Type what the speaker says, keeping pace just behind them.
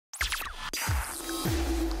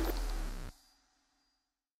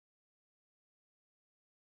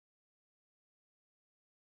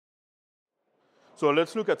So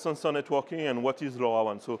let's look at sensor networking and what is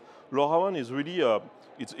LoRaWAN. So LoRaWAN is really,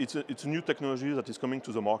 it's a new technology that is coming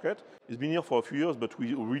to the market. It's been here for a few years, but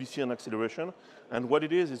we really see an acceleration. And what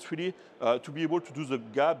it is, it's really to be able to do the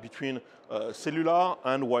gap between cellular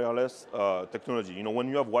and wireless technology. You know, when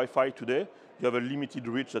you have Wi-Fi today, you have a limited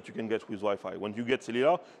reach that you can get with Wi-Fi. When you get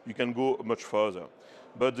cellular, you can go much further.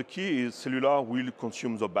 But the key is cellular will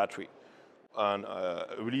consume the battery. And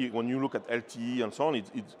really, when you look at LTE and so on,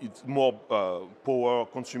 it's more power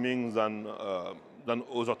consuming than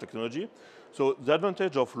other technology. So the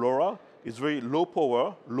advantage of LoRa is very low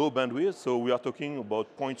power, low bandwidth. So we are talking about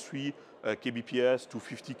 0.3 kbps to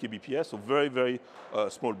 50 kbps, so very, very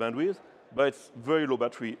small bandwidth. But it's very low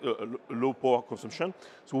battery, low power consumption.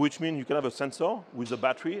 So which means you can have a sensor with a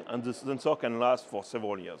battery, and the sensor can last for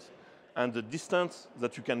several years. And the distance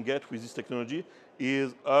that you can get with this technology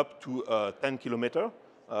is up to 10 kilometers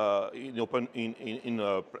in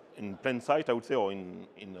plain sight, I would say, or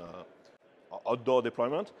in outdoor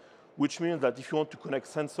deployment, which means that if you want to connect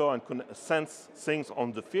sensor and sense things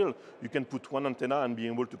on the field, you can put one antenna and be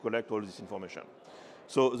able to collect all this information.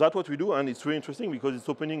 So that's what we do, and it's really interesting because it's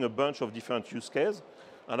opening a bunch of different use cases.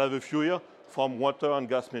 And I have a few here, from water and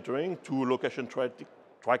gas metering to location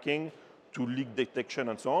tracking, to leak detection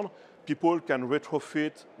and so on. People can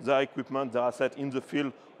retrofit their equipment, their asset in the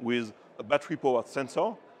field with a battery-powered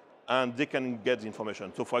sensor, and they can get the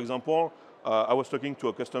information. So for example, I was talking to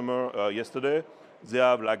a customer yesterday. They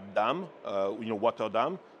have like dam, water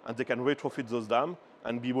dam, and they can retrofit those dams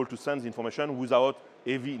and be able to send the information without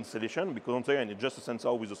heavy installation, because once again, it's just a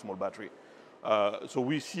sensor with a small battery. So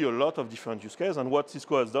we see a lot of different use cases, and what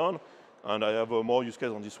Cisco has done, and I have more use case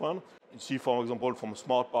on this one. You see, for example, from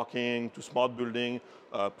smart parking to smart building,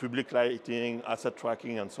 public lighting, asset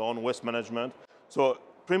tracking, and so on, waste management. So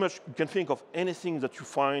pretty much you can think of anything that you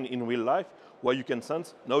find in real life where you can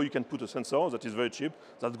sense. Now you can put a sensor that is very cheap.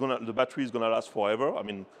 The battery is going to last forever,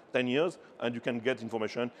 10 years, and you can get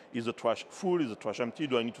information. Is the trash full? Is the trash empty?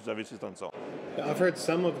 Do I need to service it, and so on? I've heard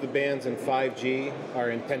some of the bands in 5G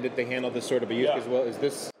are intended to handle this sort of a use as well. Is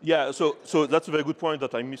this? Yeah, so that's a very good point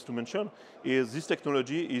that I missed to mention, is this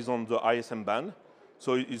technology is on the ISM band,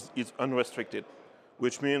 so it's unrestricted,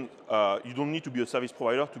 which means you don't need to be a service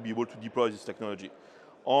provider to be able to deploy this technology.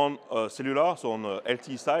 On cellular, so on the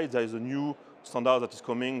LTE side, there is a new standard that is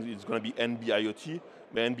coming. It's going to be NB-IoT.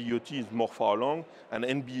 The NB-IoT is more far along, and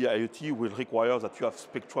NB-IoT will require that you have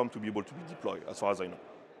spectrum to be able to be deployed, as far as I know.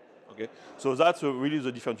 Okay? So that's really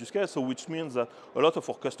the different use case, so which means that a lot of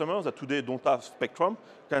our customers that today don't have spectrum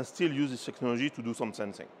can still use this technology to do some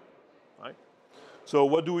sensing. Right? So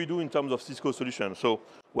what do we do in terms of Cisco solution? So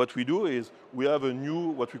what we do is we have a new,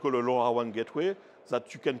 what we call a LoRaWAN gateway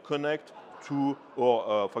that you can connect to,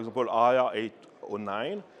 or for example,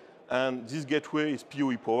 RR809. And this gateway is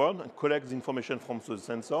PoE powered and collects the information from the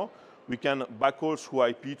sensor. We can backhaul through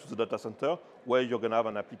IP to the data center where you're going to have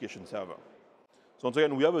an application server. So once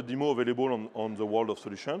again, we have a demo available on the world of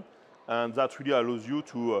solution, and that really allows you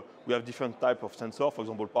to, we have different type of sensor, for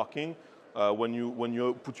example, parking. When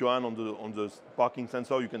you put your hand on the parking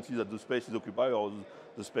sensor, you can see that the space is occupied or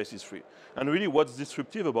the space is free. And really what's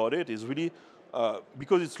disruptive about it is really,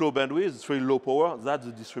 because it's low bandwidth, it's very low power, that's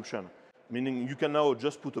the disruption. Meaning you can now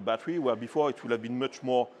just put a battery where before it would have been much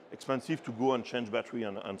more expensive to go and change battery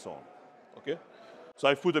and so on. Okay? So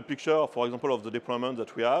I've put a picture, for example, of the deployment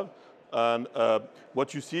that we have. And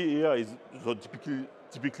what you see here is, so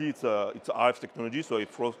typically it's RF technology, so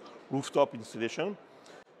it's rooftop installation.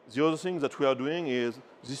 The other thing that we are doing is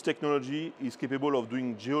this technology is capable of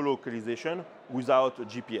doing geolocalization without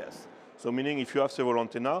GPS. So meaning if you have several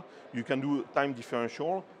antennas, you can do time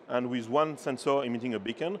differential, and with one sensor emitting a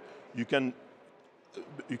beacon, you can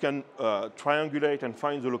triangulate and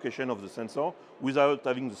find the location of the sensor without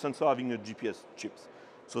having the sensor having a GPS chips.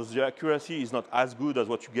 So the accuracy is not as good as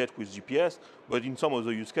what you get with GPS, but in some of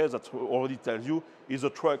the use cases, that already tells you, is the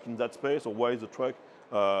truck in that space, or where is the truck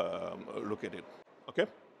located? Okay?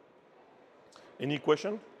 Any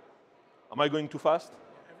question? Am I going too fast?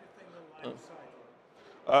 Everything on line of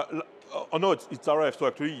sight. Oh no, it's RF, so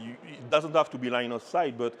actually it doesn't have to be line of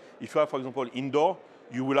sight, but if you have, for example, indoor,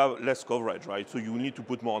 you will have less coverage, right? So you need to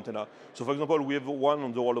put more antenna. So for example, we have one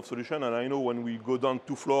on the wall of solution, and I know when we go down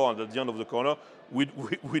 2 floors and at the end of the corner, we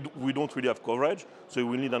don't really have coverage, so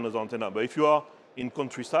we need another antenna. But if you are in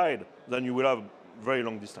countryside, then you will have very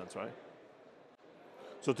long distance, right?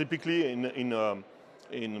 So typically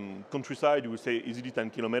in countryside, you will say easily 10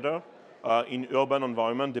 kilometers. In urban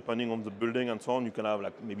environment, depending on the building and so on, you can have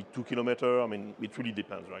like maybe 2 kilometers. It really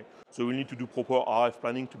depends, right? So we need to do proper RF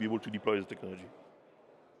planning to be able to deploy the technology.